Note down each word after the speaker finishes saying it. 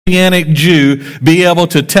Messianic Jew be able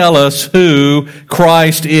to tell us who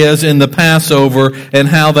Christ is in the Passover and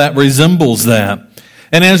how that resembles that.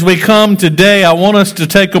 And as we come today, I want us to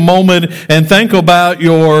take a moment and think about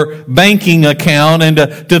your banking account and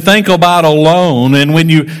to think about a loan. And when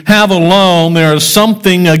you have a loan, there is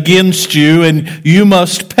something against you and you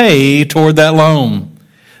must pay toward that loan.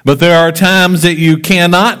 But there are times that you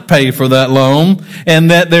cannot pay for that loan, and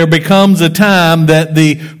that there becomes a time that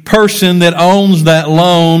the person that owns that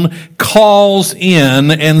loan calls in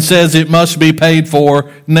and says it must be paid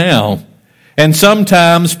for now. And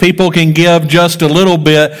sometimes people can give just a little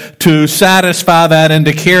bit to satisfy that and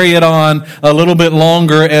to carry it on a little bit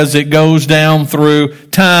longer as it goes down through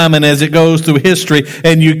time and as it goes through history,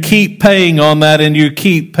 and you keep paying on that and you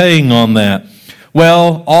keep paying on that.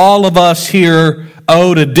 Well, all of us here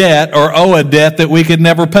owe a debt that we could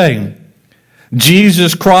never pay.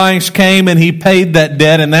 Jesus Christ came and He paid that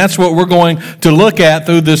debt, and that's what we're going to look at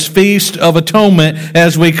through this Feast of Atonement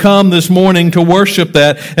as we come this morning to worship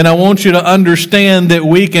that. And I want you to understand that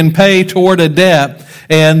we can pay toward a debt,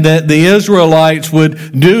 and that the Israelites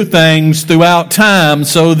would do things throughout time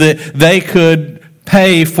so that they could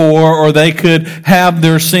pay for, or they could have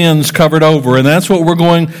their sins covered over. And that's what we're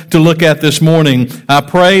going to look at this morning. I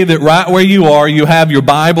pray that right where you are, you have your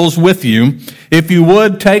Bibles with you. If you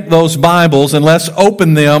would take those Bibles and let's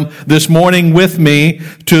open them this morning with me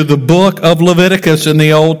to the book of Leviticus in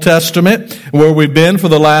the Old Testament, where we've been for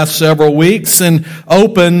the last several weeks, and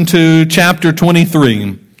open to chapter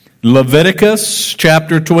 23. Leviticus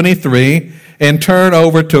chapter 23, and turn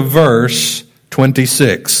over to verse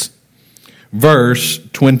 26. Verse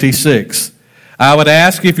 26. I would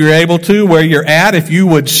ask, if you're able to, where you're at, if you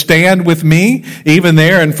would stand with me, even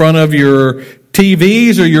there in front of your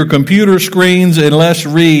TVs or your computer screens, and let's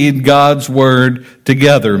read God's Word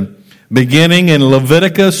together. Beginning in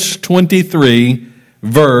Leviticus 23,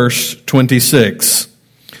 verse 26.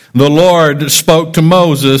 The Lord spoke to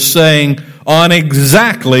Moses, saying, "On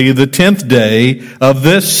exactly the 10th day of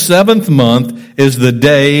this 7th month is the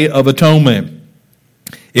Day of Atonement.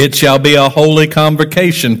 It shall be a holy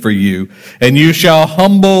convocation for you, and you shall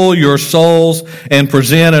humble your souls and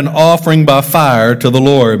present an offering by fire to the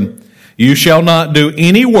Lord. You shall not do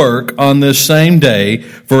any work on this same day,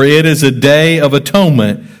 for it is a day of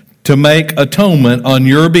atonement, to make atonement on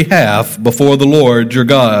your behalf before the Lord your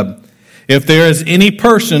God. If there is any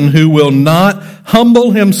person who will not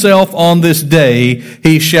humble himself on this day,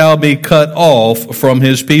 he shall be cut off from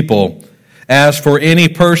his people. As for any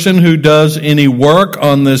person who does any work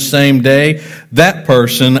on this same day, that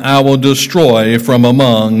person I will destroy from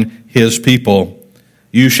among his people.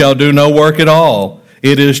 You shall do no work at all.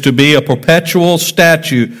 It is to be a perpetual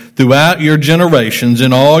statute throughout your generations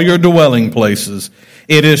in all your dwelling places.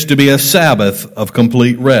 It is to be a Sabbath of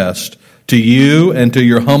complete rest to you and to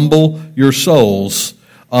your souls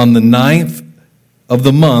on the 9th of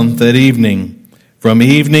the month at evening. From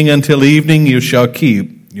evening until evening you shall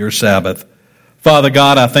keep your Sabbath." Father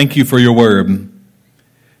God, I thank you for your word.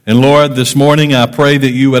 And Lord, this morning I pray that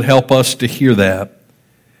you would help us to hear that.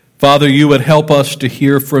 Father, you would help us to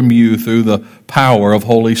hear from you through the power of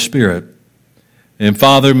Holy Spirit. And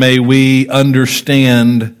Father, may we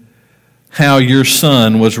understand how your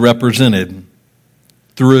Son was represented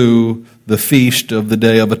through the feast of the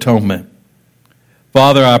Day of Atonement.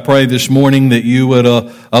 Father, I pray this morning that you would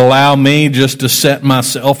allow me just to set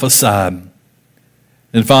myself aside.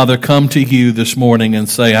 And Father, come to you this morning and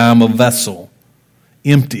say, I'm a vessel,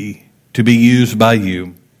 empty, to be used by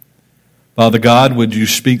you. Father God, would you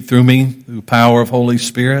speak through me through the power of Holy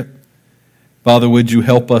Spirit? Father, would you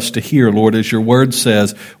help us to hear, Lord, as your word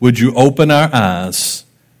says, would you open our eyes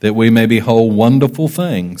that we may behold wonderful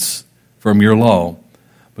things from your law?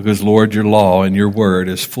 Because, Lord, your law and your word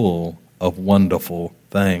is full of wonderful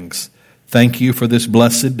things. Thank you for this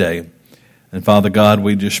blessed day. And Father God,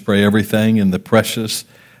 we just pray everything in the precious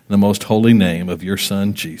and the most holy name of your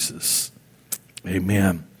Son, Jesus.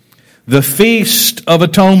 Amen. The Feast of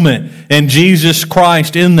Atonement and Jesus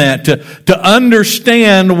Christ in that. To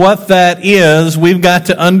understand what that is, we've got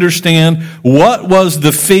to understand what was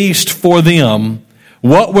the feast for them,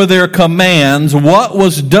 what were their commands, what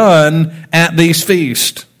was done at these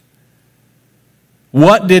feasts.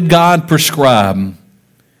 What did God prescribe?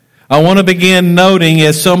 I want to begin noting,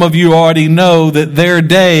 as some of you already know, that their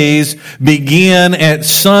days begin at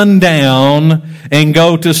sundown and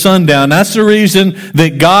go to sundown. That's the reason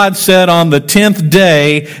that God said on the 10th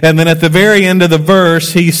day, and then at the very end of the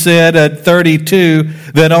verse, he said at 32,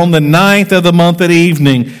 that on the 9th of the month at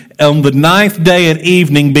evening. on the 9th day at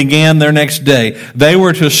evening began their next day. They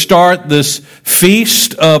were to start this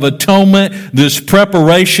feast of atonement, this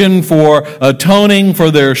preparation for atoning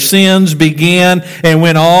for their sins began and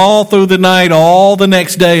went all through the night, all the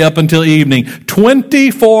next day up until evening.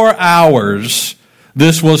 24 hours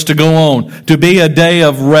this was to go on, to be a day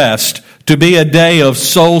of rest, to be a day of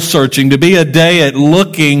soul searching, to be a day at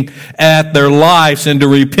looking at their lives and to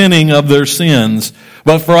repenting of their sins.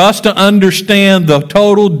 But for us to understand the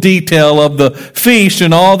total detail of the feast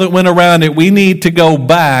and all that went around it, we need to go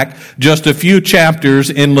back just a few chapters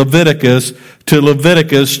in Leviticus to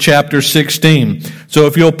Leviticus chapter 16. So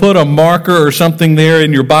if you'll put a marker or something there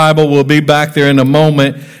in your Bible, we'll be back there in a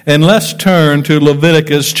moment. And let's turn to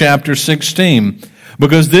Leviticus chapter 16.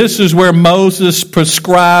 Because this is where Moses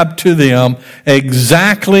prescribed to them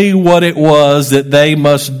exactly what it was that they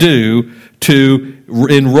must do to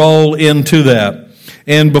enroll into that.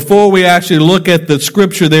 And before we actually look at the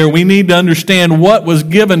scripture there, we need to understand what was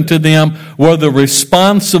given to them were the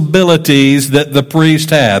responsibilities that the priest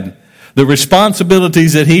had. The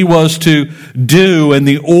responsibilities that he was to do and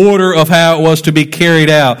the order of how it was to be carried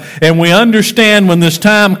out. And we understand when this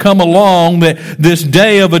time come along that this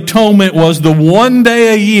Day of Atonement was the one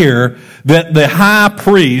day a year that the high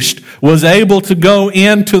priest was able to go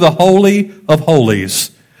into the Holy of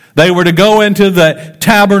Holies. They were to go into the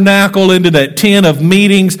tabernacle, into that tent of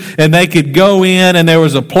meetings, and they could go in, and there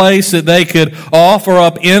was a place that they could offer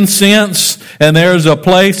up incense, and there was a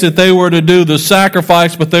place that they were to do the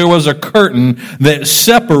sacrifice, but there was a curtain that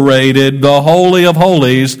separated the Holy of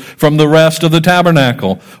Holies from the rest of the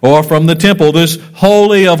tabernacle, or from the temple. This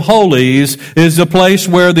Holy of Holies is the place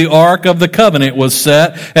where the Ark of the Covenant was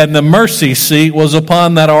set, and the mercy seat was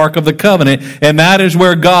upon that Ark of the Covenant, and that is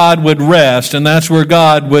where God would rest, and that's where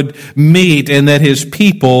God would meet, and that his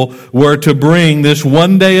people were to bring this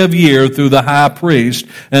one day of year through the high priest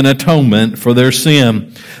an atonement for their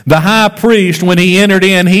sin. The high priest, when he entered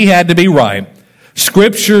in, he had to be right.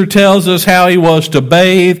 Scripture tells us how he was to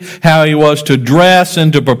bathe, how he was to dress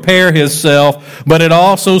and to prepare himself, but it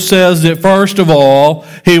also says that first of all,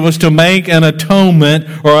 he was to make an atonement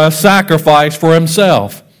or a sacrifice for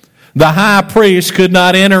himself. The high priest could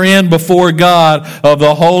not enter in before God of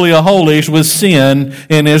the Holy of Holies with sin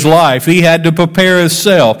in his life. He had to prepare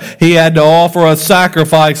himself. He had to offer a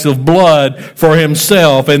sacrifice of blood for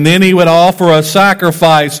himself, and then he would offer a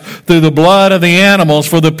sacrifice through the blood of the animals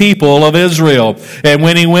for the people of Israel. And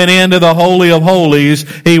when he went into the Holy of Holies,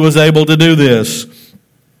 he was able to do this.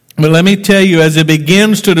 But let me tell you, as it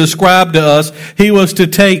begins to describe to us, he was to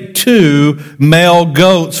take 2 male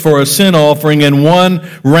goats for a sin offering and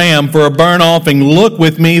 1 ram for a burnt offering. Look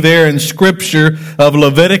with me there in Scripture of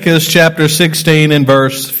Leviticus chapter 16 and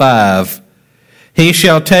verse 5. He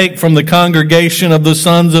shall take from the congregation of the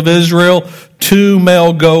sons of Israel 2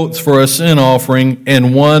 male goats for a sin offering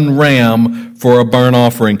and 1 ram for a burnt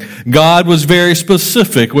offering. God was very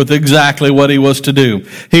specific with exactly what he was to do.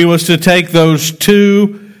 He was to take those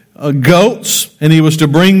 2 goats, and he was to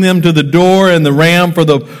bring them to the door, and the ram for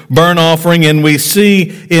the burnt offering. And we see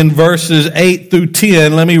in verses 8 through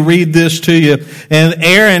 10, let me read this to you. And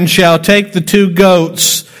Aaron shall take the 2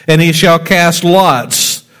 goats, and he shall cast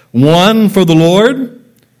lots, one for the Lord,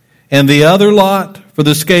 and the other lot for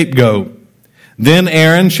the scapegoat. Then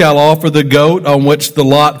Aaron shall offer the goat on which the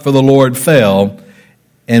lot for the Lord fell,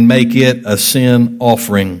 and make it a sin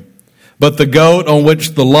offering. But the goat on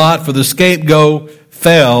which the lot for the scapegoat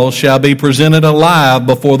fell shall be presented alive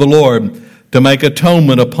before the Lord to make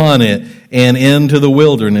atonement upon it and into the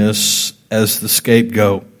wilderness as the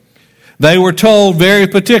scapegoat. They were told very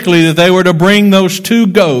particularly that they were to bring those 2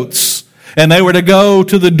 goats, and they were to go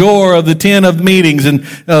to the door of the tent of meetings, and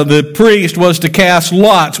the priest was to cast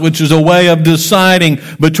lots, which is a way of deciding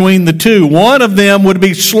between the 2. One of them would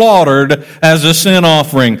be slaughtered as a sin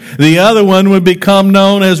offering. The other one would become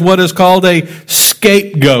known as what is called a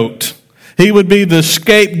scapegoat. He would be the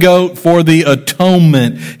scapegoat for the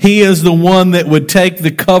atonement. He is the one that would take the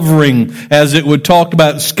covering, as it would talk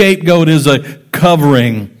about. Scapegoat is a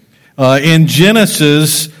covering. In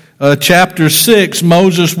Genesis chapter 6,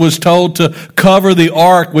 Moses was told to cover the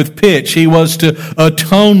ark with pitch. He was to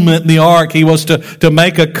atonement the ark. He was to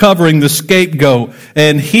make a covering, the scapegoat.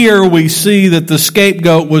 And here we see that the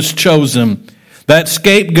scapegoat was chosen. That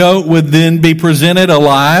scapegoat would then be presented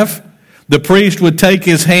alive. The priest would take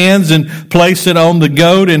his hands and place it on the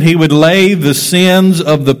goat, and he would lay the sins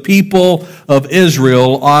of the people of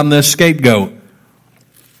Israel on this scapegoat.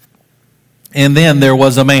 And then there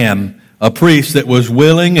was a man a priest that was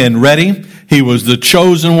willing and ready. He was the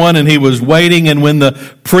chosen one, and he was waiting. And when the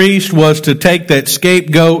priest was to take that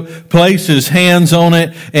scapegoat, place his hands on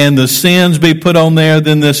it, and the sins be put on there,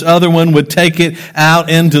 then this other one would take it out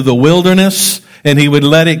into the wilderness, and he would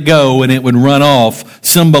let it go, and it would run off,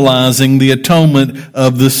 symbolizing the atonement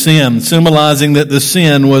of the sin, symbolizing that the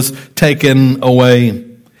sin was taken away.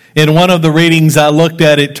 In one of the readings I looked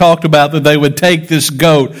at, it talked about that they would take this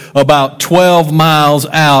goat about 12 miles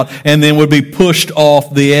out and then would be pushed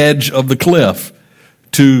off the edge of the cliff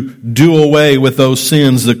to do away with those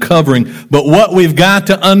sins, the covering. But what we've got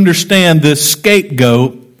to understand, this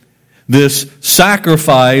scapegoat, this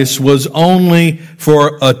sacrifice was only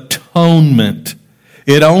for atonement.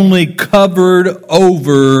 It only covered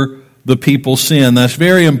over the people's sin. That's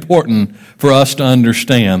very important for us to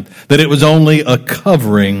understand, that it was only a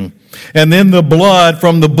covering. And then the blood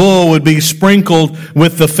from the bull would be sprinkled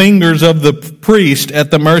with the fingers of the priest at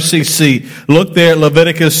the mercy seat. Look there at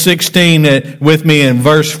Leviticus 16 with me in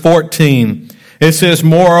verse 14. It says,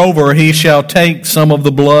 "Moreover, he shall take some of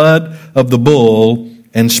the blood of the bull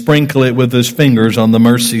and sprinkle it with his fingers on the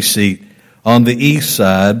mercy seat on the east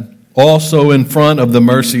side. Also in front of the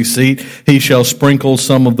mercy seat, he shall sprinkle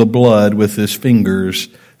some of the blood with his fingers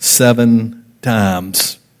 7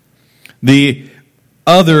 times." The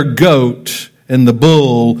other goat and the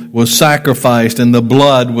bull was sacrificed, and the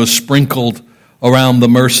blood was sprinkled around the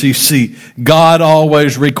mercy seat. God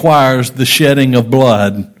always requires the shedding of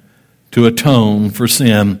blood to atone for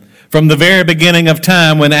sin. From the very beginning of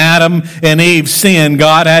time, when Adam and Eve sinned,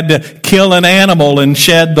 God had to kill an animal and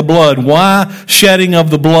shed the blood. Why shedding of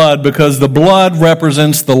the blood? Because the blood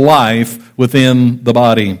represents the life within the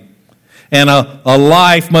body. And a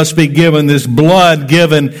life must be given, this blood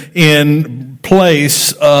given in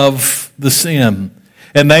place of the sin.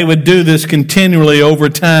 And they would do this continually over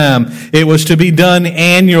time. It was to be done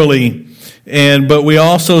annually. But we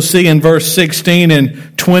also see in verse 16 and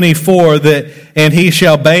 24 that, "And he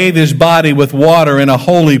shall bathe his body with water in a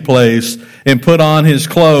holy place, and put on his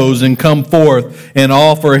clothes, and come forth, and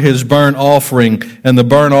offer his burnt offering, and the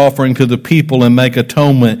burnt offering to the people, and make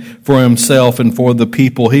atonement for himself and for the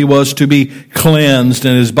people." He was to be cleansed,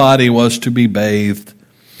 and his body was to be bathed.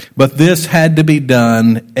 But this had to be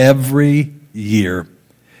done every year.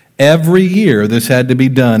 Every year this had to be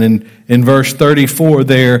done. In verse 34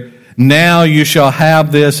 there, "Now you shall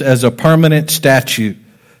have this as a permanent statute,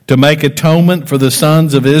 to make atonement for the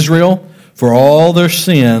sons of Israel for all their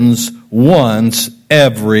sins once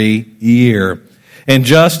every year. And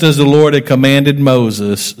just as the Lord had commanded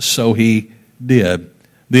Moses, so he did."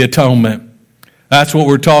 The atonement. That's what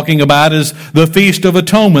we're talking about, is the Feast of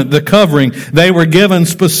Atonement, the covering. They were given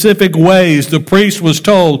specific ways. The priest was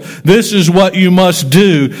told, this is what you must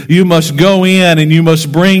do. You must go in and you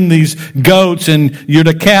must bring these goats, and you're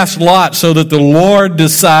to cast lots so that the Lord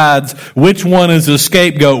decides which one is a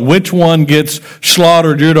scapegoat, which one gets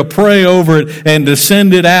slaughtered. You're to pray over it and to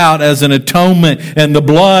send it out as an atonement, and the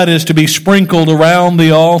blood is to be sprinkled around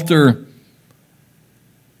the altar.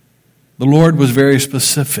 The Lord was very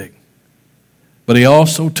specific. But he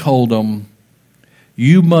also told them,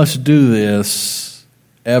 you must do this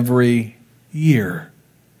every year,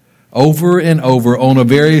 over and over on a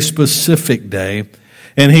very specific day.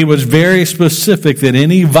 And he was very specific that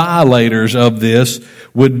any violators of this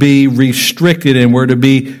would be restricted and were to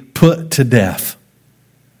be put to death.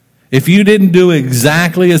 If you didn't do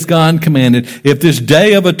exactly as God commanded, if this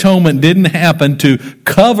Day of Atonement didn't happen to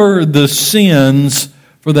cover the sins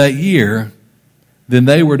for that year, then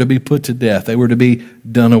they were to be put to death. They were to be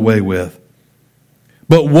done away with.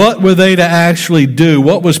 But what were they to actually do?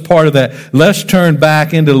 What was part of that? Let's turn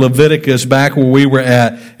back into Leviticus, back where we were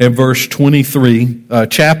at in verse 23,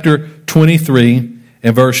 chapter 23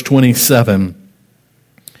 and verse 27.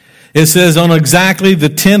 It says, "On exactly the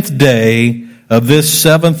 10th day of this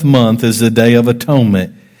 7th month is the Day of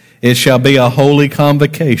Atonement. It shall be a holy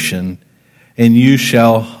convocation, and you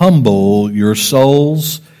shall humble your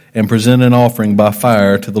souls and present an offering by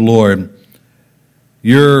fire to the Lord."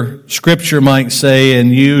 Your scripture might say,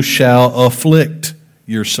 "And you shall afflict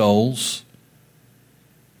your souls."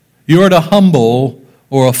 You are to humble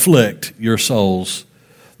or afflict your souls.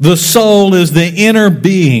 The soul is the inner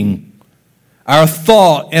being, our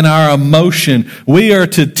thought and our emotion. We are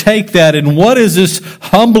to take that, and what is this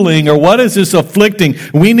humbling or what is this afflicting?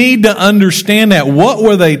 We need to understand that. What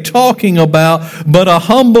were they talking about? But a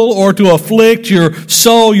humble or to afflict your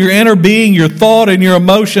soul, your inner being, your thought and your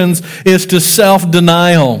emotions is to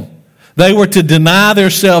self-denial. They were to deny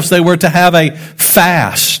themselves. They were to have a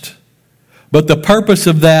fast. But the purpose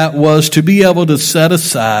of that was to be able to set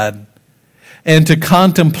aside and to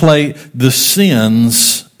contemplate the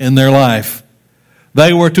sins in their life.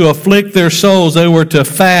 They were to afflict their souls. They were to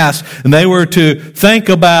fast. And they were to think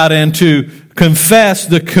about and to confess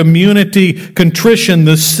the community contrition,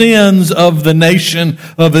 the sins of the nation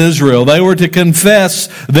of Israel. They were to confess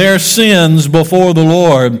their sins before the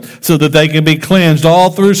Lord so that they can be cleansed. All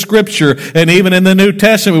through Scripture and even in the New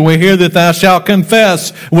Testament, we hear that thou shalt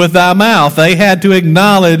confess with thy mouth. They had to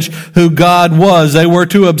acknowledge who God was. They were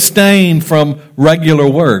to abstain from regular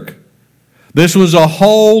work. This was a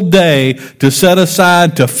whole day to set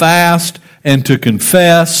aside to fast and to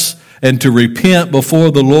confess and to repent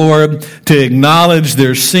before the Lord, to acknowledge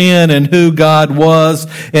their sin and who God was.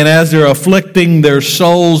 And as they're afflicting their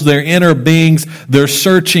souls, their inner beings, they're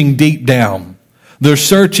searching deep down. They're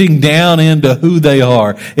searching down into who they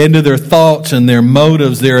are, into their thoughts and their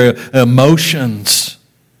motives, their emotions.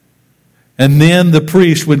 And then the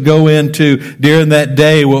priest would go into, during that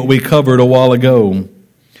day, what we covered a while ago.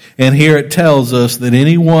 And here it tells us that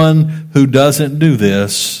anyone who doesn't do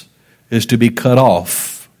this is to be cut off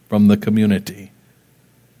from the community.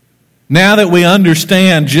 Now that we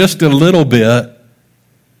understand just a little bit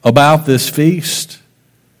about this feast,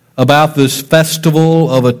 about this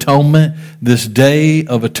festival of atonement, this day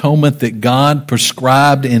of atonement that God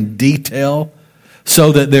prescribed in detail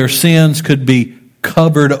so that their sins could be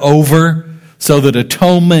covered over, so that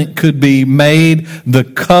atonement could be made the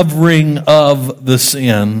covering of the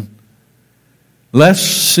sin, let's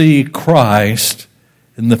see Christ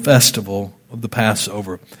in the festival of the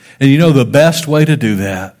Passover. And you know the best way to do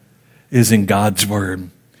that is in God's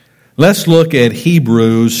Word. Let's look at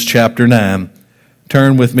Hebrews chapter 9.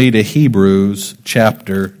 Turn with me to Hebrews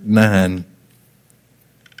chapter 9,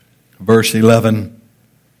 verse 11.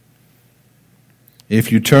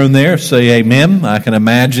 If you turn there, say amen. I can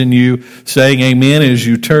imagine you saying amen as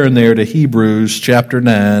you turn there to Hebrews chapter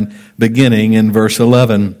 9, beginning in verse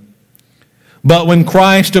 11. But when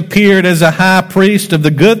Christ appeared as a high priest of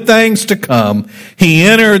the good things to come, he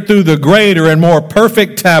entered through the greater and more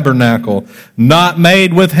perfect tabernacle, not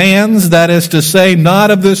made with hands, that is to say,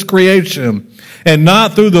 not of this creation, and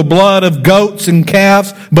not through the blood of goats and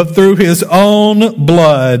calves, but through his own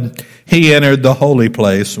blood. He entered the holy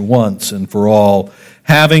place once and for all,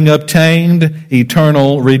 having obtained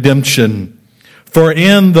eternal redemption. For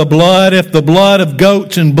in the blood, if the blood of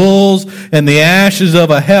goats and bulls and the ashes of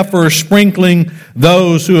a heifer sprinkling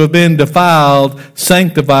those who have been defiled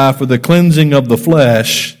sanctify for the cleansing of the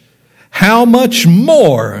flesh, how much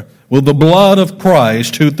more will the blood of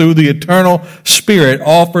Christ, who through the eternal Spirit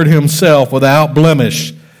offered himself without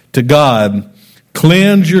blemish to God,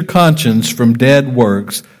 cleanse your conscience from dead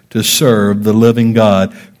works to serve the living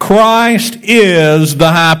God. Christ is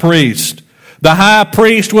the high priest. The high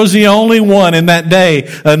priest was the only one in that day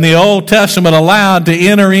in the Old Testament allowed to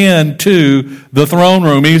enter into the throne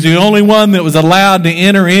room. He's the only one that was allowed to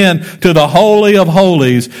enter into the Holy of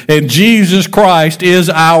Holies. And Jesus Christ is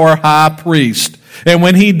our high priest. And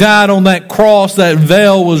when he died on that cross, that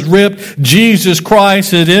veil was ripped. Jesus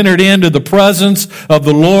Christ had entered into the presence of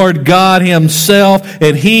the Lord God himself,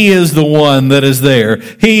 and he is the one that is there.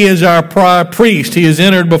 He is our priest. He has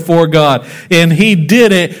entered before God. And he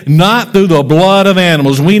did it not through the blood of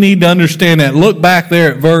animals. We need to understand that. Look back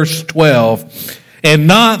there at verse 12. And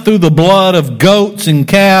not through the blood of goats and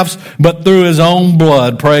calves, but through his own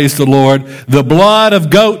blood. Praise the Lord. The blood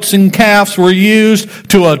of goats and calves were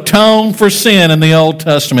used to atone for sin in the Old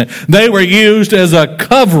Testament. They were used as a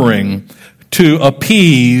covering to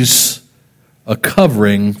appease, a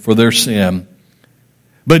covering for their sin.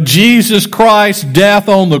 But Jesus Christ's death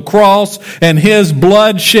on the cross and his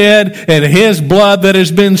blood shed and his blood that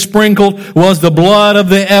has been sprinkled was the blood of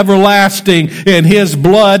the everlasting, and his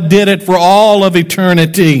blood did it for all of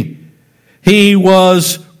eternity. He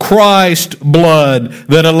was Christ's blood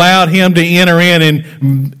that allowed him to enter in.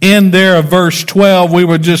 And in there of verse 12 we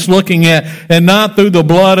were just looking at, and not through the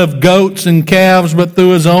blood of goats and calves, but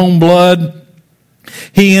through his own blood.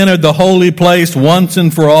 He entered the holy place once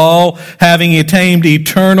and for all, having attained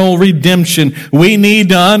eternal redemption. We need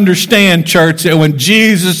to understand, church, that when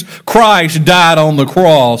Jesus Christ died on the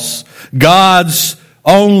cross, God's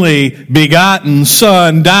only begotten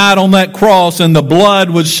Son died on that cross and the blood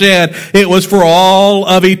was shed. It was for all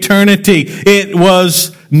of eternity. It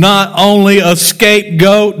was not only a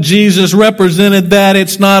scapegoat. Jesus represented that.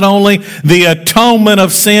 It's not only the atonement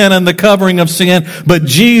of sin and the covering of sin, but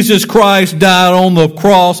Jesus Christ died on the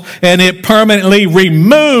cross and it permanently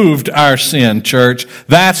removed our sin, church.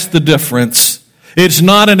 That's the difference. It's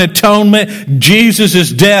not an atonement.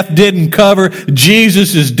 Jesus' death didn't cover.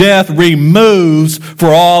 Jesus' death removes for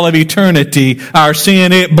all of eternity our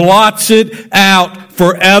sin. It blots it out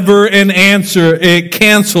forever and answer. It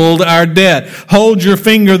canceled our debt. Hold your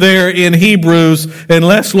finger there in Hebrews and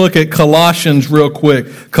let's look at Colossians real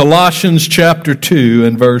quick. Colossians chapter 2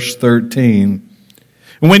 and verse 13.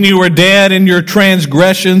 When you were dead in your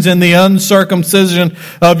transgressions and the uncircumcision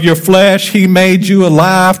of your flesh, he made you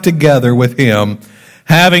alive together with him,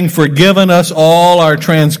 having forgiven us all our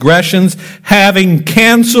transgressions, having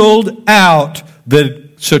canceled out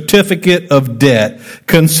the certificate of debt,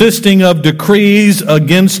 consisting of decrees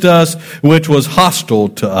against us, which was hostile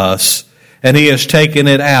to us. And he has taken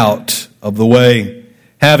it out of the way,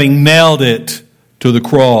 having nailed it to the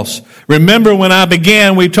cross. Remember when I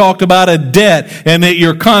began, we talked about a debt and that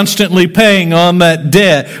you're constantly paying on that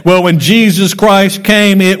debt. Well, when Jesus Christ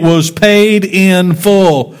came, it was paid in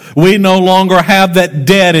full. We no longer have that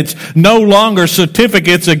debt. It's no longer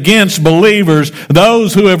certificates against believers.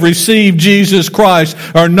 Those who have received Jesus Christ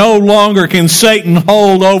are no longer, can Satan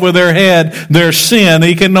hold over their head their sin.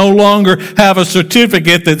 He can no longer have a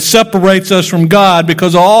certificate that separates us from God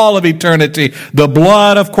because all of eternity, the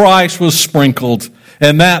blood of Christ was sprinkled.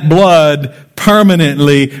 And that blood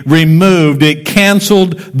permanently removed. It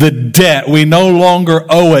canceled the debt. We no longer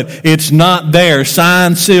owe it. It's not there.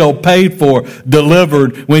 Signed, sealed, paid for,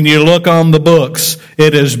 delivered. When you look on the books,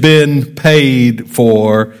 it has been paid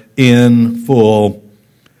for in full.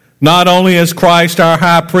 Not only is Christ our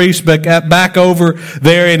high priest, but back over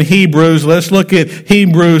there in Hebrews, let's look at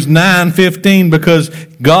Hebrews 9:15, because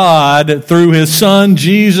God, through his Son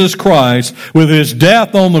Jesus Christ, with his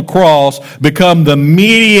death on the cross, become the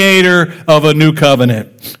mediator of a new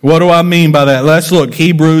covenant. What do I mean by that? Let's look,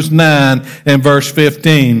 Hebrews 9 and verse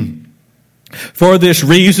 15. For this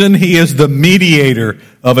reason, he is the mediator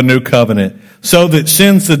of a new covenant, so that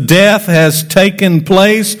since the death has taken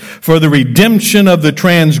place for the redemption of the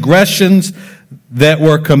transgressions that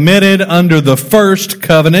were committed under the first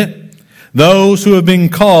covenant, those who have been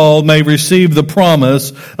called may receive the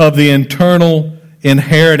promise of the eternal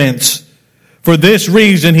inheritance. For this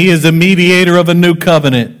reason, he is the mediator of a new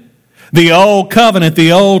covenant. The old covenant,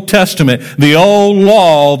 the Old Testament, the old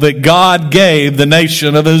law that God gave the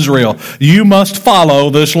nation of Israel. You must follow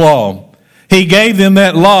this law. He gave them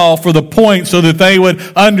that law for the point so that they would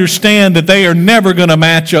understand that they are never going to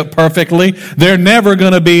match up perfectly. They're never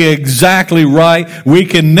going to be exactly right. We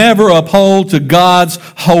can never uphold to God's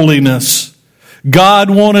holiness. God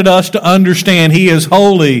wanted us to understand He is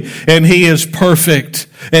holy and He is perfect,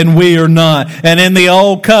 and we are not. And in the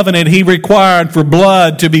old covenant, He required for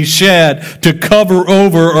blood to be shed to cover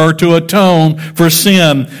over or to atone for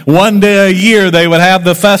sin. One day a year, they would have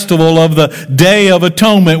the festival of the Day of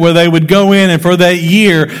Atonement, where they would go in, and for that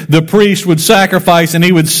year, the priest would sacrifice and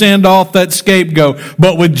he would send off that scapegoat.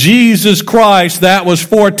 But with Jesus Christ, that was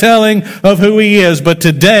foretelling of who He is. But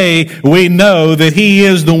today, we know that He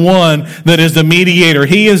is the one that is the mediator.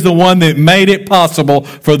 He is the one that made it possible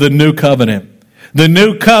for the new covenant. The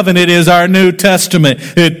new covenant is our New Testament.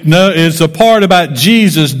 It is a part about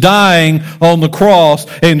Jesus dying on the cross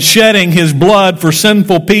and shedding His blood for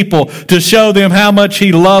sinful people to show them how much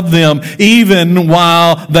He loved them even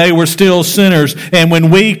while they were still sinners. And when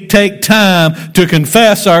we take time to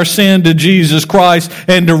confess our sin to Jesus Christ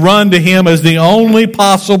and to run to Him as the only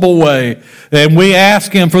possible way, and we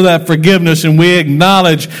ask Him for that forgiveness, and we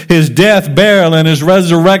acknowledge His death, burial, and His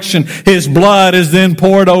resurrection, His blood is then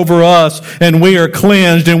poured over us, and we are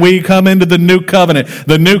cleansed, and we come into the new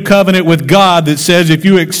covenant with God that says, if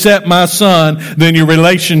you accept my Son, then your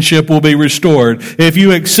relationship will be restored. If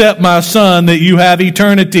you accept my Son, that you have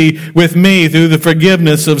eternity with me through the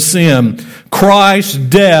forgiveness of sin. Christ's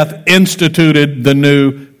death instituted the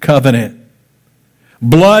new covenant.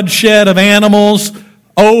 Bloodshed of animals,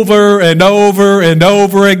 over and over and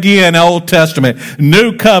over again, Old Testament.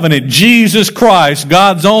 New covenant, Jesus Christ,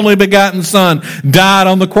 God's only begotten Son, died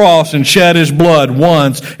on the cross and shed His blood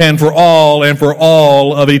once and for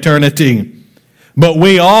all of eternity. But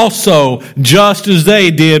we also, just as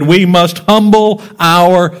they did, we must humble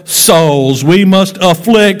our souls. We must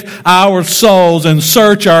afflict our souls and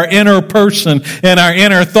search our inner person and our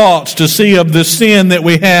inner thoughts to see of the sin that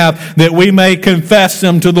we have, that we may confess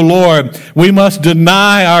them to the Lord. We must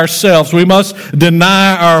deny ourselves. We must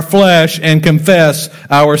deny our flesh and confess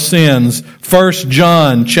our sins. 1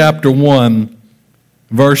 John chapter 1,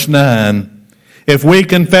 verse 9. If we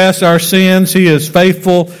confess our sins, He is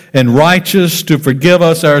faithful and righteous to forgive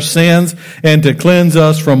us our sins and to cleanse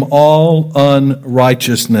us from all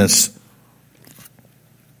unrighteousness.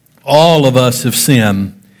 All of us have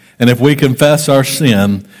sinned. And if we confess our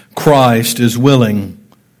sin, Christ is willing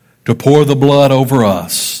to pour the blood over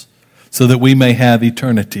us so that we may have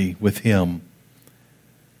eternity with Him.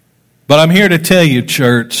 But I'm here to tell you,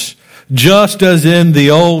 church, just as in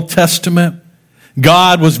the Old Testament,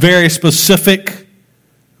 God was very specific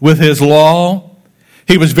with His law.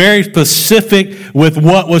 He was very specific with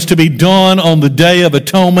what was to be done on the Day of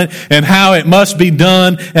Atonement and how it must be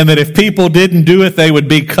done, and that if people didn't do it, they would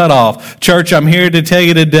be cut off. Church, I'm here to tell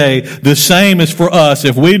you today, the same is for us.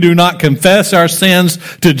 If we do not confess our sins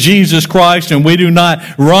to Jesus Christ and we do not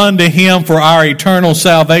run to Him for our eternal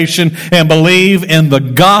salvation and believe in the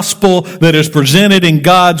gospel that is presented in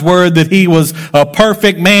God's Word, that He was a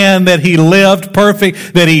perfect man, that He lived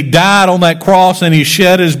perfect, that He died on that cross and He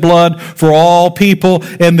shed His blood for all people,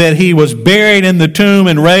 and that He was buried in the tomb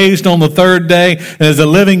and raised on the third day, and as a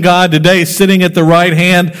living God today sitting at the right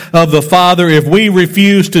hand of the Father, if we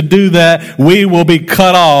refuse to do that, we will be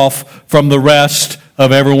cut off from the rest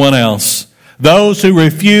of everyone else. Those who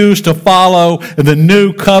refuse to follow the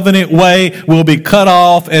new covenant way will be cut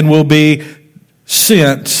off and will be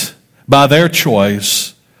sent by their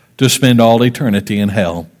choice to spend all eternity in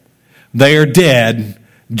hell. They are dead,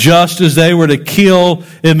 just as they were to kill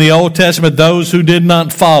in the Old Testament those who did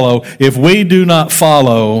not follow. If we do not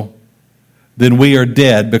follow, then we are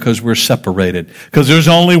dead because we're separated. Because there's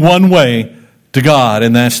only one way to God,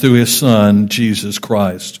 and that's through His Son, Jesus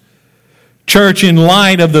Christ. Church, in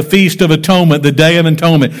light of the Feast of Atonement, the Day of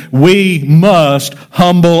Atonement, we must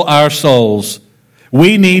humble our souls.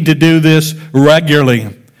 We need to do this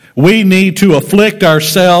regularly. We need to afflict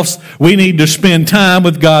ourselves. We need to spend time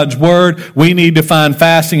with God's Word. We need to find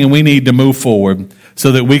fasting, and we need to move forward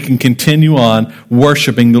so that we can continue on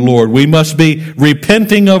worshiping the Lord. We must be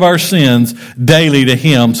repenting of our sins daily to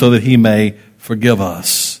Him so that He may forgive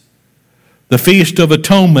us. The Feast of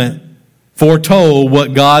Atonement foretold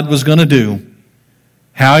what God was going to do,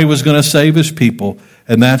 how He was going to save His people,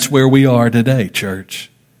 and that's where we are today, church.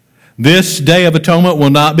 This Day of Atonement will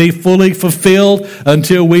not be fully fulfilled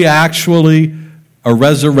until we actually are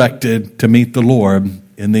resurrected to meet the Lord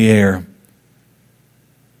in the air.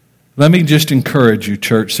 Let me just encourage you,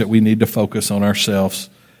 church, that we need to focus on ourselves.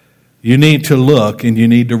 You need to look and you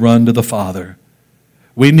need to run to the Father.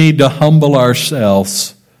 We need to humble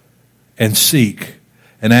ourselves and seek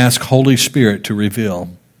and ask Holy Spirit to reveal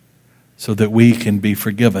so that we can be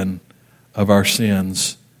forgiven of our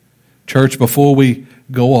sins. Church, before we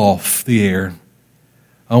go off the air,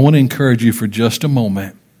 I want to encourage you for just a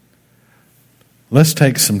moment. Let's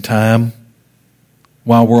take some time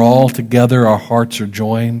while we're all together, our hearts are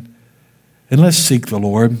joined, and let's seek the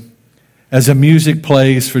Lord. As the music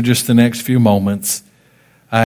plays for just the next few moments,